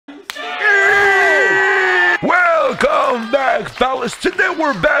back, fellas. Today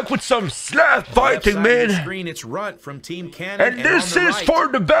we're back with some slap fighting, man. Screen, it's Runt from Team Cannon, and this is right, for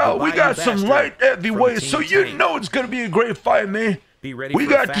the belt. We got some light heavyweights, so you know it's gonna be a great fight, man. We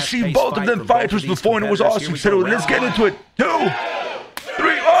got to see both of them fighters before, and it was awesome. So let's get into it. 2,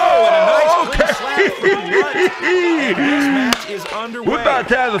 3. Oh, okay. This match is underway. We're about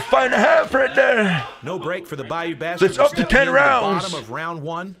to have a fight and a half right there. No break for the Bayou Bastard. It's up to 10 rounds. Bottom of round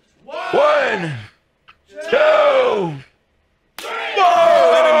 1. 1, 2.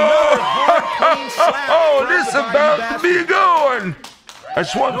 Oh, this is about to be going.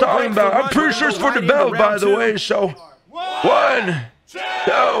 That's what I'm talking about. I'm pretty sure it's for the belt, by the way. So, 1, 2, 3.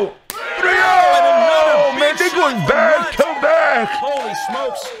 Oh, man, they're going back to back. Holy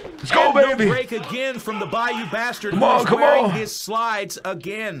smokes. Let's go, baby. No break again from the Bayou Bastard. Come on, come on. His slides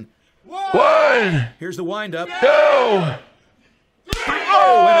again. 1. Here's the windup. 2.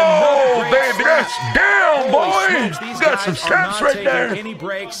 Oh, baby, that's down, boy. We got some snaps right there. Any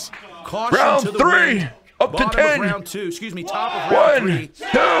breaks. Caution round to the 3, wind. up to 10. Round 2, excuse me, top of round 1, 3. 2,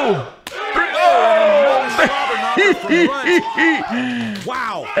 3. Oh,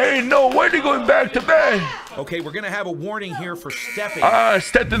 wow. Ain't no way they're going back to back. Okay, we're going to have a warning here for stepping.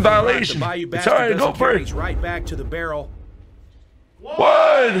 Stepping violation. It's all right, go for it. He's right back to the barrel.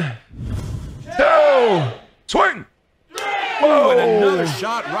 1, 2, swing. Oh, and another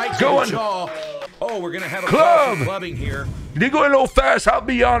shot right to the jaw. Oh, we're going to have a clubbing here. They're going a little fast, I'll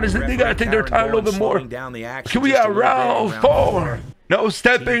be honest. They got to take their time a little bit more. Can we got round 4? No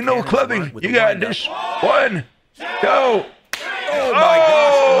stepping, no clubbing. You got this. 1, 2. Oh, my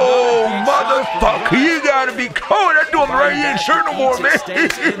gosh. Motherfucker. You got to be cold. That doing right. You ain't sure no more, man.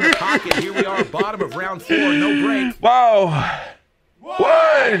 Here we are, bottom of round 4. No break. Wow.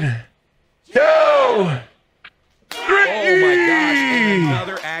 1, 2. 3. Oh my gosh, and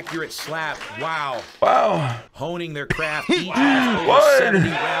another accurate slap. Wow. Wow. Honing their craft. Each 1, 2, 3.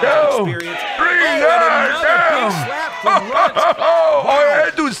 Oh,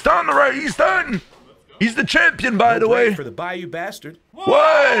 that dude's stunned, right? He's stunned. He's the champion, by the way. For the Bayou Bastard. 1.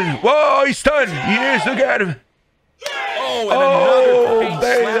 Whoa, he's stunned. He is. Look at him. Oh, and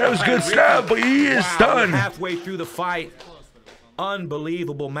baby, that was a good slap, but he is stunned. Halfway through the fight.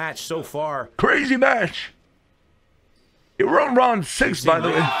 Unbelievable match so far. Crazy match. We're on round 6, by the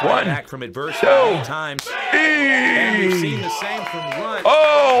way. 1, back from adversity 2, times. 3. And we've seen the same from Runt.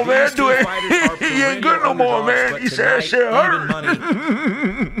 Oh, man, he ain't good no more, man. He said that shit hurt.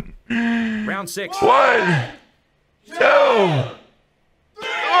 Round 6. 1, 2. Oh,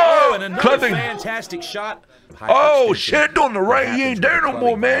 and another clubbing. Fantastic shot. Oh, shit, doing the right. He ain't there no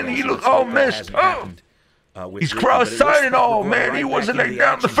more, man. He look all messed up. He's cross-eyed and all, man. He wasn't like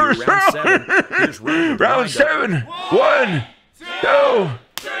down the first round. Round 7. 1, 2. Whoa!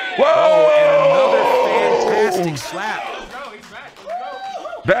 Oh, and another fantastic slap.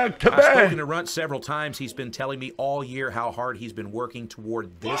 Back to I've back. spoken to Runt several times. He's been telling me all year how hard he's been working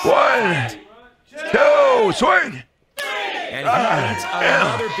toward this. 1, 2, swing. And he needs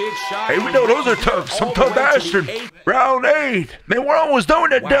another big shot. Hey, we know those are tough. Some tough bastard. Round 8. Man, we're almost done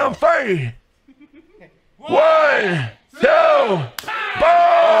with that damn fight. 1, 2. Another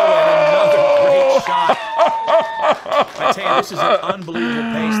great shot. I tell you, this is an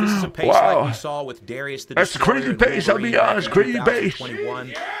unbelievable pace. This is a pace like we saw with Darius the That's a crazy pace, I'll be honest. Crazy pace.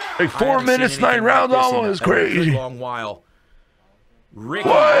 Like 4 minutes, 9 rounds almost. Crazy. Long while. Ricky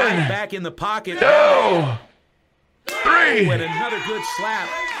right back in the pocket. 2, 3. And another good slap.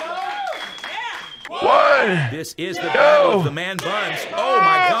 1. This is the battle of the man buns. Oh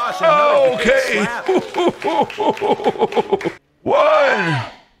my gosh, another good slap. 1.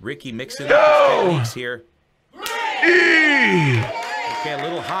 Ricky mixing up his techniques here. Okay, a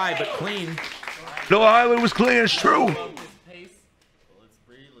little high but clean. No, Island was clean, it's true. Let's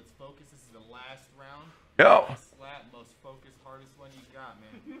breathe, let's focus. This is the last round. Yeah. Most focused, hardest one you got,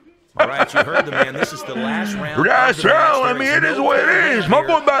 man. All right, you heard the man. This is the last round. Last round, I mean, it is what it is. My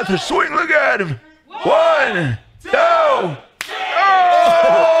boy about to swing, look at him. 1, 2. Oh,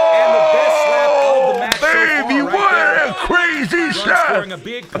 and the best slap of the match baby, so far, what a crazy slap.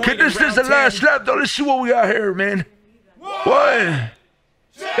 Okay, this is the last slap, though. Let's see what we got here, man. 1, 2.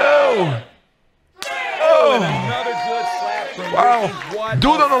 Oh, and another good slap from wow. Ricky.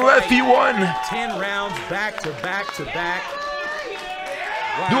 Dude on the left, he won. 10 rounds back to back to back.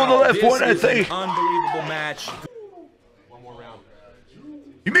 Wow, Dude on the left one, I think. Unbelievable match. One more round.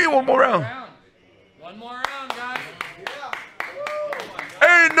 You mean one more round? One more round, guys.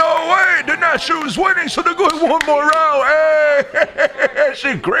 Ain't no way. They're not sure who's winning, so they're going one more round. Hey, that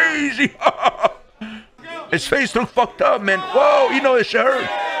shit crazy. His face look fucked up, man. Whoa, you know it shit hurt.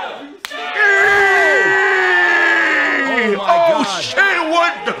 Oh, God. shit,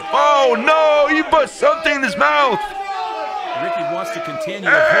 what the? Oh, no, he put something in his mouth. Ricky wants to continue.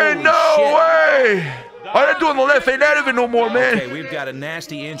 Hey, Holy no shit. way. All they're doing the left ain't out of it no more, man. Okay, we've got a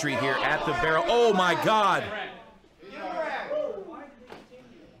nasty injury here at the barrel. Oh, my God.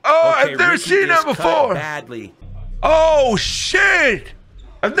 Oh, Okay, I've never Ricky seen that is cut before. badly. Oh, shit.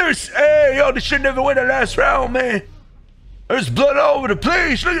 I've never hey, yo, this shit never went the last round, man. There's blood all over the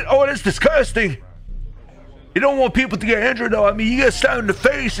place. Look at, oh, that's disgusting. You don't want people to get injured, though. I mean, you get stabbed in the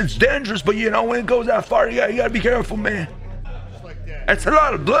face, it's dangerous, but you know, when it goes that far, you gotta be careful, man. That's a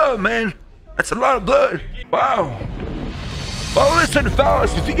lot of blood, man. That's a lot of blood. Wow. Well, listen,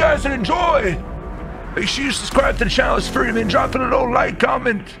 fellas, if you guys enjoy, make sure you subscribe to the channel. It's free, man. Dropping a little like,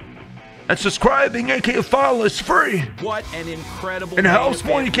 comment, and subscribing, aka follow, is free. What an incredible. And it helps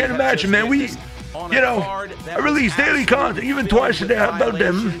more than you can't imagine, man. We, you know, I release daily content, even twice a day. How about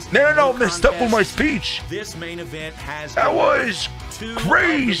them? Man, I know I messed up with my speech. This main event has that was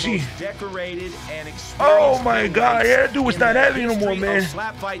crazy. Oh my God, yeah, that dude was not having no more, man.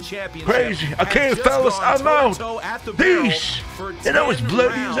 Crazy. Okay, fellas, I'm out. Peace. And that was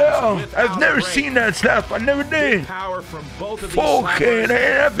bloody as hell. I've never seen that slap. I never did. Okay, and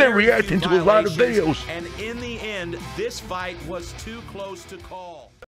I've been reacting to a lot of videos. And in the end, this fight was too close to call.